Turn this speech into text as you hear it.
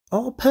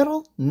All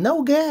pedal,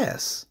 no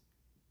gas.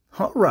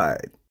 All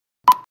right.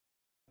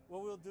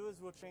 What we'll do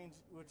is we'll change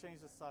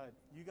the side.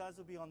 You guys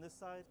will be on this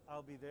side,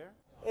 I'll be there.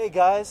 Hey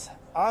guys,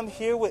 I'm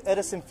here with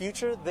Edison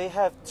Future. They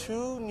have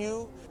two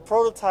new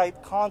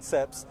prototype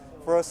concepts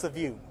for us to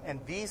view, and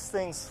these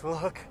things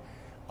look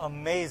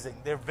amazing.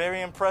 They're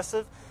very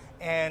impressive,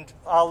 and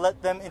I'll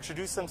let them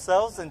introduce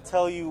themselves and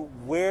tell you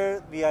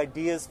where the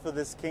ideas for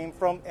this came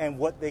from and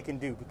what they can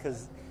do,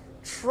 because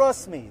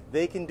trust me,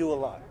 they can do a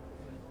lot.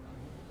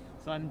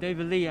 So I'm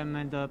David Lee. I'm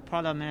the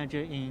product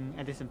manager in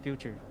Edison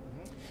Future.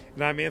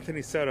 And I'm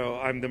Anthony Soto.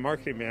 I'm the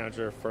marketing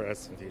manager for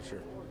Edison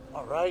Future.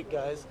 All right,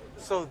 guys.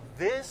 So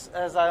this,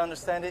 as I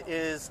understand it,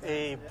 is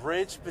a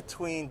bridge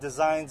between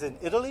designs in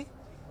Italy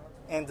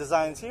and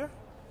designs here?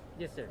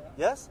 Yes, sir.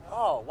 Yes?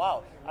 Oh,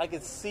 wow. I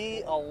could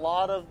see a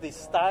lot of the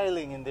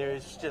styling in there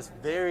is just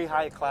very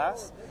high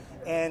class.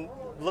 And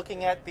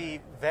looking at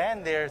the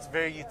van there, it's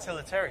very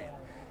utilitarian.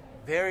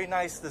 Very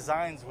nice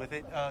designs with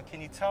it.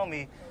 Can you tell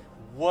me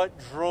what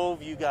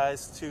drove you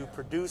guys to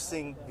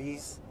producing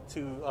these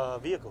two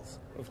vehicles?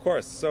 Of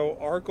course. So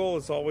our goal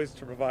is always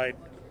to provide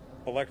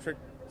electric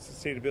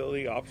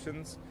sustainability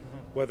options,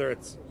 whether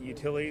it's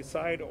utility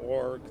side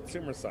or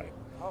consumer side.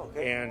 Oh,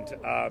 okay.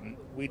 And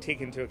we take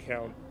into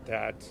account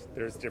that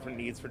there's different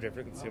needs for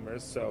different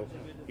consumers. So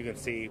you can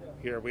see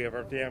here we have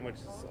our van, which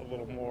is a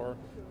little more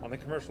on the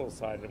commercial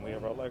side, and we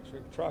have our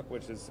electric truck,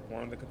 which is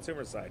more on the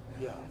consumer side.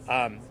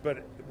 Yeah.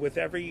 But with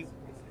every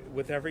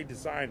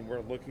design,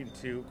 we're looking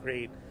to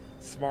create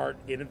smart,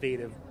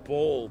 innovative,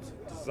 bold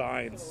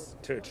designs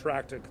to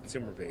attract a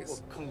consumer base.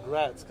 Well,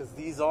 congrats, because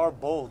these are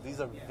bold. These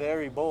are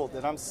very bold.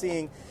 And I'm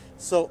seeing,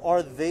 so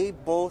are they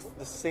both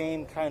the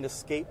same kind of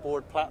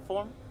skateboard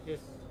platform? Yes.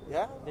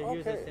 Yeah? They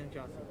use the same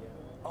chassis. Yeah.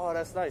 Oh,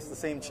 that's nice, the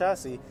same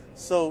chassis.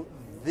 So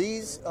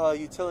these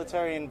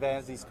utilitarian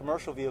vans, these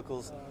commercial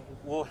vehicles,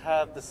 will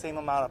have the same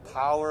amount of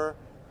power,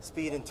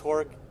 speed, and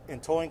torque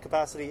and towing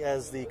capacity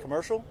as the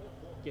commercial?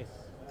 Yes.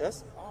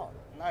 Yes? Oh,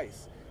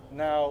 nice.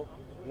 Now,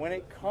 when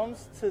it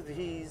comes to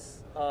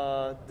these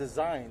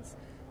designs,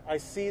 I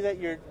see that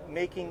you're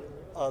making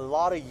a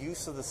lot of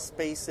use of the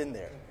space in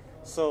there.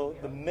 So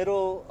the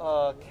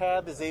middle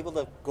cab is able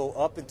to go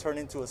up and turn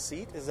into a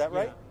seat, is that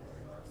right? Yeah.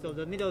 So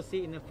the middle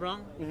seat in the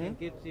front, it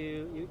gives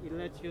you, it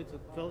lets you to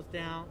close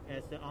down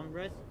as the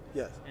armrest.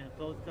 Yes. And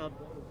close up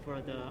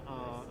for the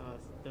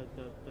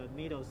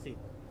middle seat.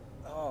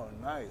 Oh,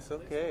 nice.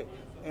 Okay.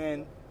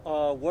 And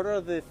what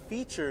are the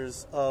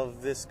features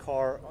of this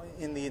car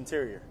in the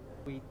interior?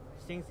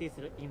 Since it's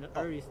in the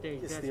early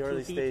stage, it's that's the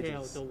early too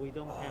detailed, stages. so we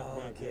don't have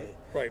that yet.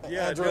 Right.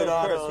 Yeah. Android no,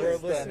 of Auto course,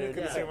 is we're listening standard.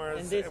 to consumers.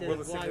 And this we're is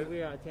listening why to,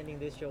 we are attending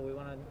this show. We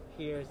want to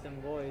hear some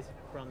voice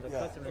from the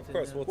customers. of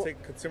course, we'll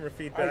take consumer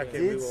feedback. I and we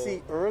did will,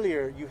 see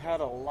earlier you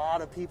had a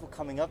lot of people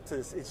coming up to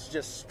this. It's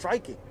just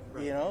striking.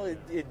 Right. You know,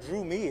 it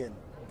drew me in,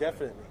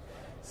 definitely.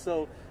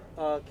 So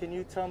can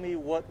you tell me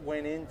what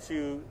went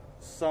into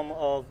some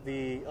of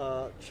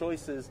the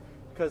choices?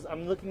 Because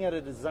I'm looking at a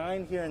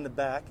design here in the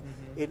back.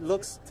 It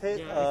looks... it's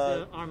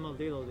an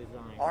armadillo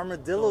design.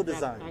 Armadillo so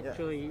design,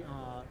 actually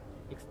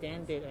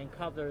extended and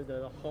covered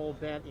the whole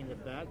bed in the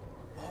back.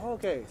 Oh,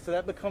 okay, so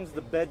that becomes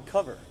the bed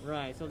cover.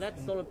 Right, so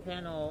that's solar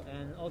panel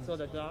and also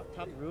the top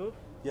roof.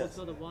 Yes.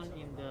 Also the one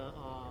in the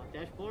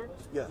dashboard.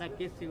 Yes. That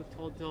gives you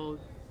total,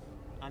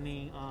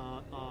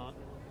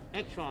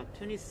 extra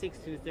 26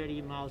 to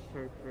 30 miles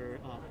per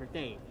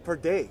day. Per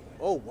day?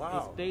 Oh,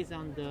 wow. It's based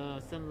on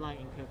the sunlight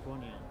in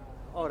California.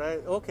 Oh,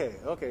 okay,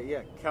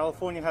 yeah.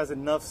 California has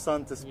enough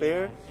sun to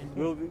spare.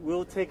 Yeah,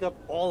 we'll take up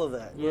all of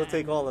that. We'll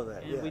take all of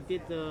that. And we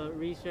did the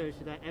research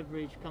that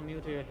average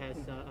commuter has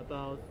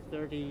about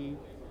 30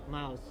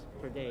 miles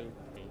per day.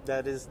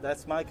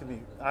 That's my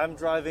commute. I'm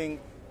driving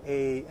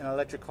an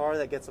electric car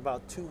that gets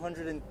about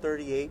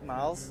 238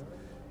 miles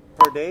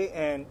per day,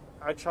 and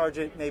I charge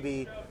it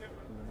maybe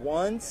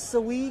once a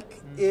week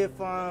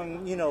if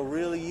I'm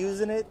really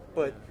using it,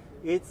 but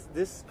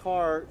this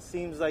car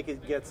seems like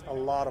it gets a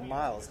lot of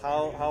miles.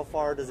 How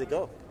far does it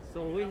go?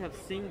 So we have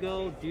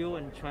single, dual,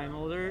 and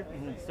tri-motor,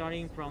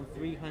 starting from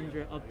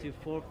 300 up to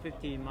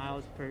 450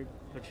 miles per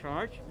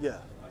charge. Yeah.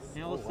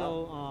 And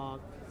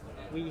also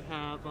we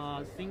have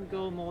a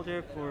single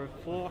motor for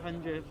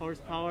 400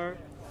 horsepower.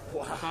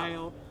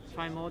 Wow.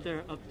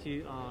 Tri-motor up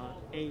to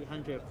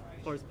 800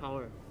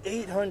 horsepower.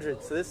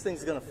 800. So this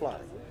thing's gonna fly.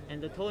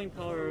 And the towing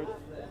power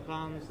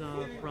comes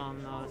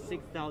from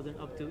 6,000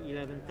 up to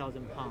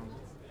 11,000 pounds.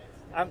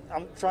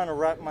 I'm trying to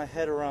wrap my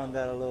head around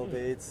that a little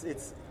bit.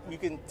 It's you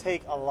can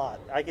take a lot.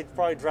 I could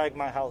probably drag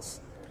my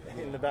house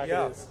in the back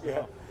of this.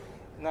 Yeah.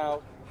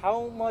 Now,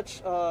 how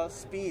much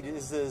speed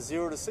is the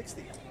 0 to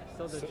 60?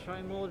 So the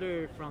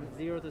tri-motor from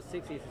 0 to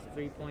 60 is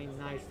 3.9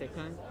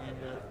 seconds, and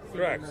the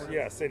correct. motor,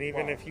 yes, and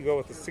even if you go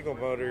with a single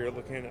motor, you're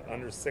looking at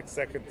under 6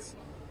 seconds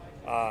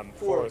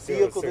for a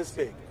vehicle this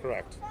big.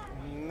 Correct.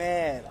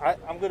 Man,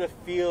 I'm gonna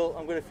feel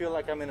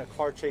like I'm in a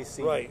car chase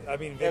scene. Right. I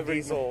mean, Vin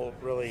Diesel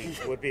really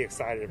would be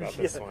excited about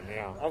this one.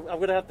 Yeah. I'm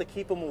gonna have to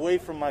keep him away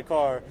from my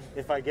car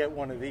if I get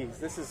one of these.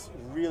 This is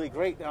really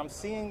great. And I'm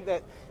seeing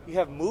that you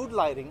have mood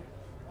lighting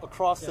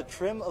across the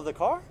trim of the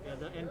car? Yeah,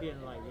 the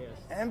ambient light, yes.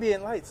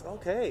 Ambient lights,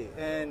 okay.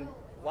 And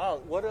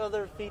wow, what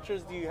other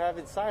features do you have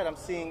inside? I'm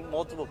seeing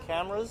multiple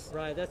cameras.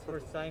 Right, that's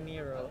for side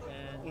mirror,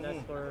 and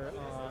that's for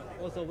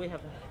also we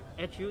have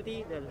HUD,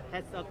 the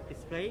heads-up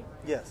display.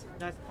 Yes.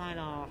 That's kind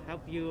of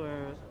help you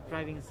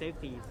driving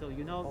safety. So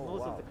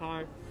most of the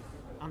car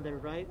on the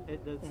right,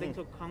 the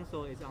central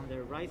console is on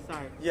the right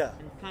side. Yeah.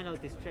 And kind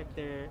of distract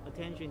their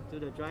attention to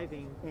the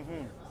driving.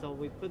 So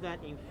we put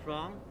that in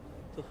front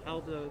to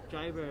help the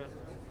driver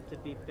to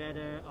be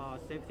better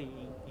safety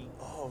in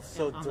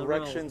so on the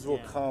directions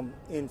road. will come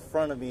in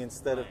front of me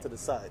instead of Right. to the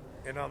side.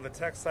 And on the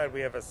tech side, we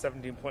have a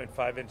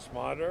 17.5-inch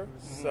monitor,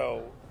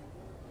 so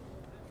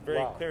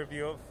very clear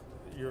view of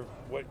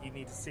what you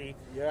need to see.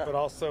 Yeah. But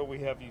also we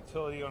have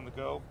utility on the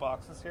go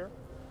boxes here.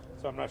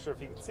 So I'm not sure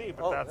if you can see,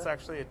 but that's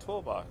actually a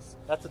toolbox.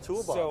 That's a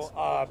toolbox.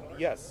 So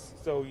yes,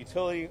 so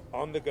utility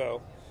on the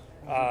go.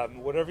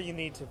 Whatever you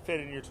need to fit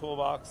in your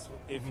toolbox.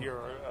 If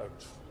you're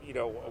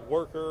a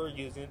worker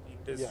using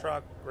this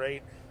truck,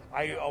 great.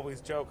 I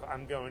always joke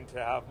I'm going to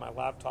have my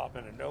laptop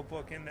and a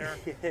notebook in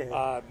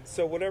there.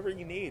 So whatever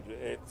you need,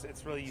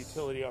 it's really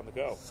utility on the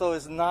go. So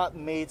it's not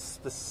made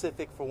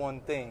specific for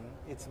one thing.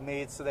 It's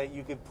made so that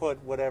you can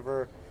put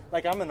whatever.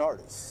 Like I'm an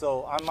artist,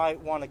 so I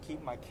might want to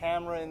keep my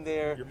camera in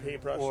there, Your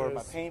paintbrushes, or my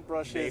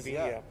paintbrushes. maybe,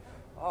 yeah.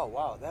 Oh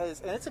wow,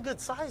 and it's a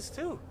good size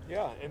too.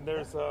 Yeah, and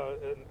there's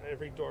in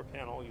every door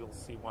panel you'll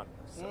see one.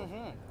 So.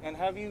 And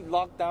have you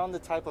locked down the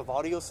type of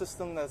audio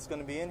system that's going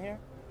to be in here?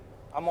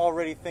 I'm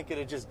already thinking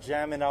of just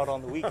jamming out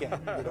on the weekend,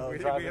 we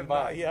driving have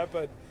by. not yet,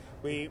 but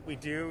we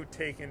do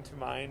take into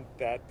mind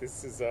that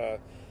this is a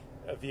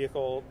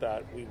vehicle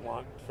that we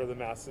want for the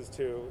masses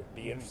to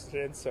be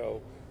interested in.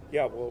 So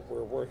yeah,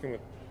 we're working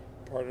with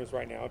partners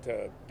right now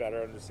to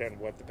better understand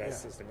what the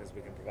best system is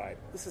we can provide.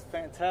 This is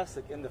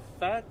fantastic, and the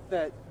fact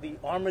that the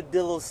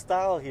armadillo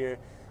style here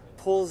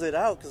pulls it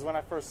out, because when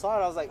I first saw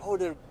it, I was like, oh,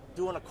 they're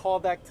doing a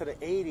callback to the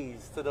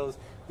 80s, to those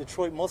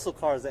Detroit muscle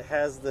cars that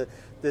has the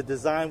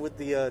design with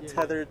the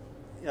tethered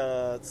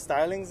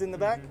stylings in the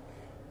back.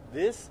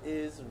 This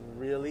is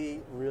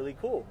really, really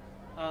cool.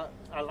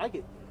 I like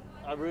it.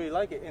 I really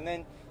like it. And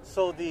then,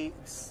 so the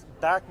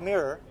back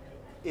mirror,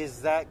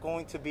 is that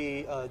going to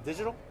be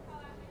digital?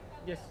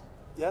 Yes.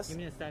 Yes? You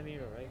mean a side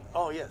mirror, right?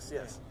 Oh, yes,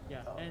 yes.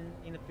 Yeah, and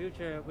in the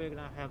future, we're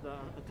going to have the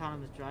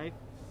autonomous drive.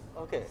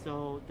 Okay.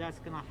 So that's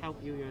going to help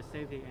you your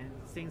safety and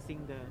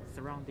sensing the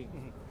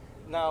surrounding.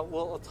 Now,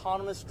 will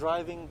autonomous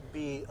driving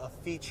be a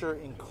feature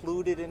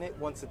included in it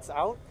once it's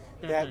out?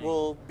 Definitely. That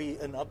will be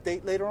an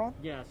update later on?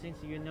 Yeah, since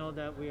you know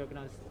that we are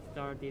going to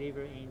start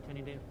delivery in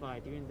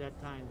 2025, during that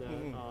time, the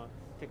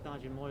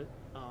technology more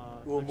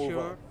Will move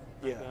mature, up.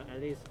 Yeah. at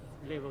least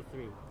level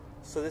 3.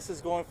 So this is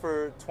going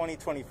for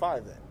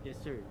 2025 then? Yes,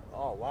 sir.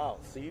 Oh, wow.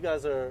 So you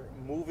guys are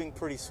moving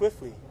pretty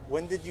swiftly.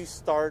 When did you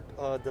start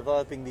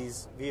developing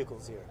these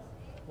vehicles here?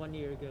 1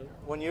 year ago.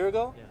 1 year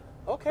ago? Yeah.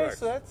 Okay, Correct.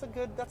 so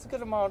that's a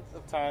good amount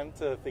of time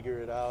to figure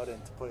it out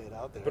and to put it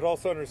out there. But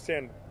also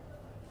understand,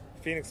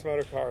 Phoenix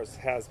Motor Cars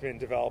has been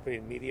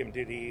developing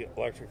medium-duty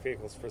electric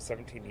vehicles for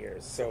 17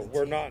 years. So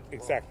we're not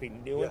exactly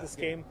new in this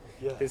game.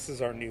 Yeah. This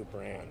is our new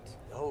brand.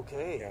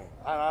 Okay. Yeah.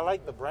 I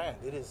like the brand.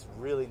 It is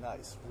really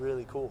nice,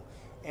 really cool.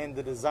 And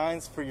the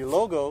designs for your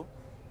logo,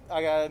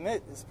 I gotta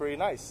admit, it's pretty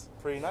nice.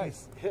 Pretty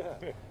nice. Yeah.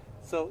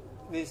 So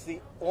is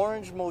the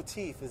orange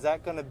motif, is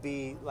that gonna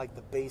be like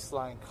the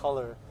baseline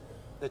color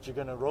that you're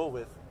gonna roll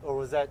with? Or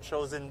was that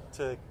chosen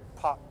to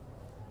pop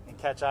and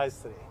catch eyes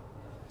today?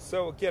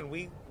 So again,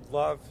 we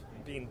love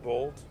being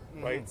bold,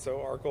 right?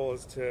 So our goal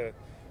is to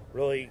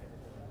really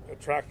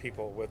attract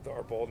people with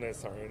our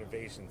boldness, our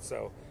innovation.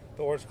 So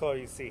the orange color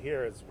you see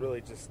here is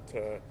really just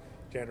to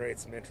generate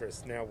some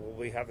interest. Now, will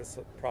we have this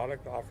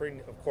product offering?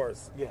 Of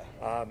course.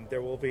 Yeah.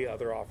 There will be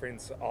other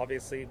offerings.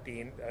 Obviously,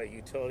 being a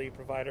utility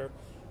provider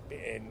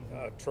in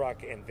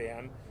truck and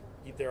van,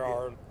 there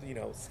are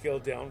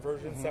scaled down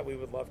versions that we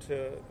would love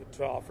to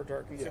offer to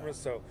our consumers.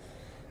 So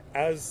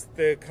as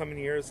the coming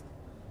years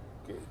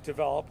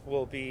develop,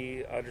 we'll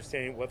be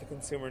understanding what the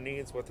consumer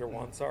needs, what their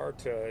wants are,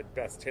 to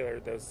best tailor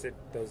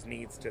those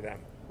needs to them.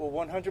 Well,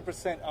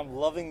 100%, I'm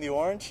loving the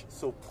orange,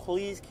 so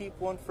please keep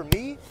one for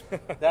me.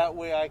 That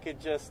way I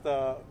could just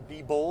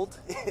be bold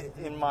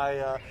in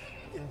my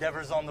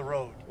endeavors on the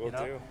road. We'll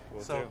do.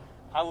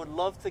 I would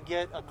love to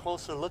get a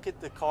closer look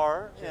at the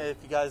car, if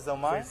you guys don't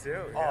mind. Please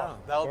do, yeah.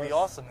 That would be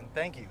awesome, and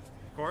thank you.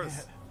 Of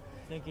course.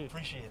 Thank you.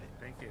 Appreciate it.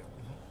 Thank you.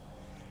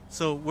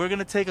 So we're going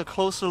to take a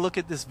closer look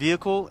at this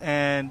vehicle,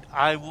 and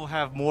I will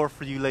have more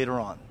for you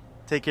later on.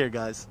 Take care,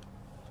 guys.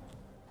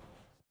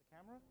 The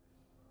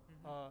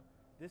camera?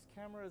 This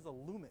camera is a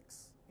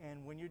Lumix,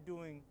 and when you're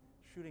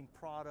shooting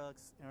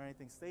products or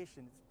anything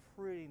station, it's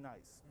pretty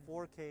nice.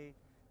 4K.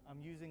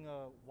 I'm using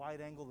a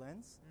wide-angle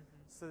lens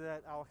so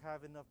that I'll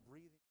have enough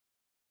breathing.